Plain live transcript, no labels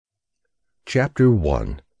Chapter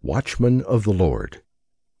 1 Watchman of the Lord.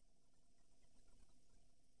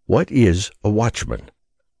 What is a watchman?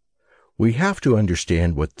 We have to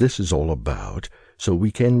understand what this is all about so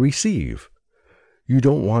we can receive. You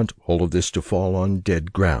don't want all of this to fall on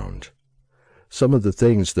dead ground. Some of the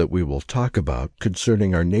things that we will talk about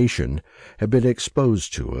concerning our nation have been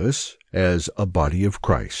exposed to us as a body of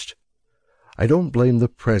Christ. I don't blame the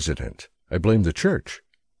president. I blame the church.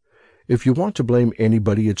 If you want to blame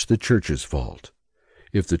anybody, it's the church's fault.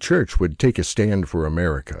 If the church would take a stand for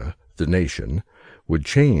America, the nation would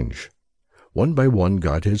change. One by one,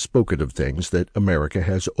 God has spoken of things that America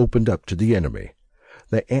has opened up to the enemy.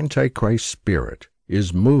 The Antichrist spirit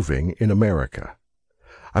is moving in America.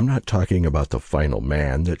 I'm not talking about the final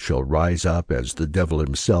man that shall rise up as the devil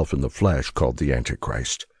himself in the flesh, called the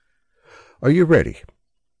Antichrist. Are you ready?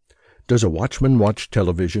 Does a watchman watch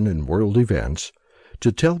television and world events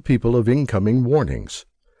to tell people of incoming warnings?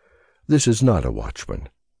 This is not a watchman.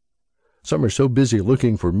 Some are so busy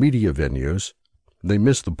looking for media venues, they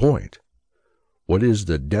miss the point. What is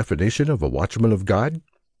the definition of a watchman of God?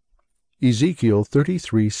 Ezekiel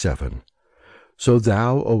 33:7. So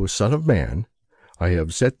thou, O son of man, I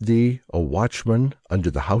have set thee a watchman unto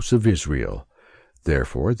the house of Israel.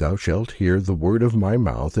 Therefore thou shalt hear the word of my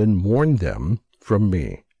mouth, and warn them from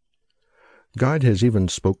me. God has even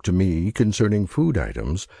spoke to me concerning food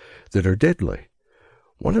items that are deadly.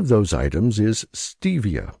 One of those items is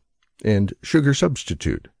stevia and sugar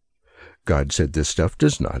substitute. God said this stuff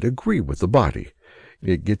does not agree with the body.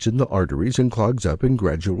 It gets in the arteries and clogs up and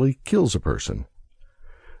gradually kills a person.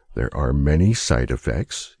 There are many side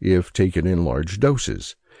effects if taken in large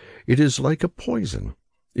doses. It is like a poison.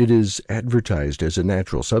 It is advertised as a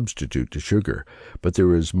natural substitute to sugar, but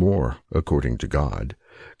there is more, according to God.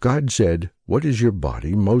 God said, what is your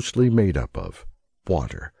body mostly made up of?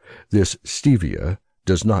 Water. This stevia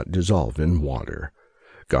does not dissolve in water.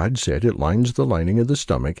 God said it lines the lining of the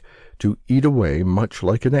stomach to eat away much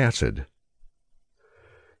like an acid.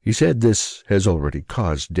 He said this has already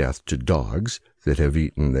caused death to dogs that have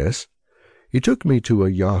eaten this. He took me to a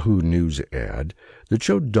Yahoo News ad that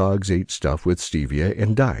showed dogs ate stuff with stevia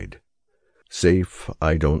and died. Safe?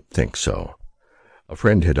 I don't think so. A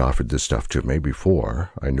friend had offered this stuff to me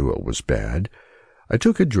before I knew it was bad. I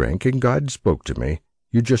took a drink and God spoke to me,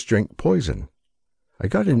 you just drank poison. I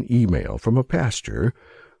got an email from a pastor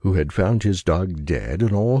who had found his dog dead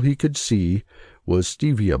and all he could see was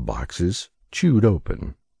stevia boxes chewed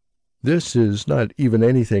open. This is not even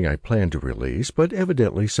anything I plan to release, but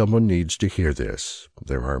evidently someone needs to hear this.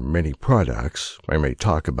 There are many products I may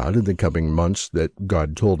talk about in the coming months that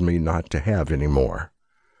God told me not to have anymore.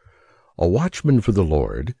 A watchman for the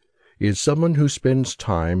Lord is someone who spends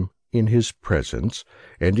time in His presence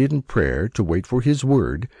and in prayer to wait for His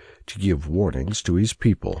word to give warnings to His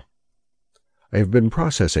people. I have been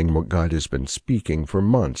processing what God has been speaking for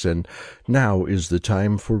months, and now is the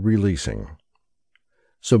time for releasing.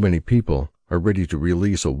 So many people are ready to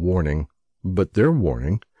release a warning, but their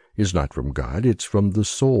warning is not from God, it's from the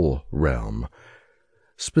soul realm.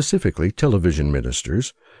 Specifically, television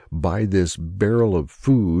ministers buy this barrel of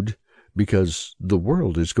food because the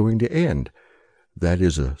world is going to end. That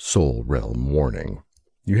is a soul realm warning.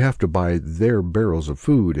 You have to buy their barrels of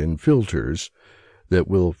food and filters that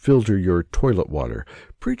will filter your toilet water.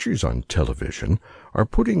 Preachers on television are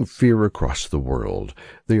putting fear across the world.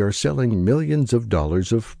 They are selling millions of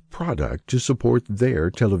dollars of product to support their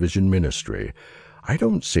television ministry. I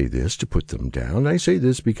don't say this to put them down. I say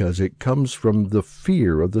this because it comes from the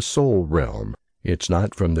fear of the soul realm. It's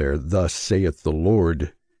not from their "Thus saith the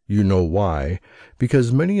Lord." You know why?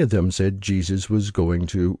 Because many of them said Jesus was going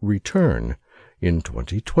to return in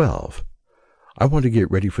 2012. I want to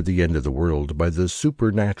get ready for the end of the world by the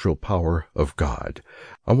supernatural power of God.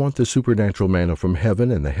 I want the supernatural manna from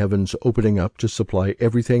heaven and the heavens opening up to supply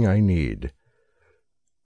everything I need.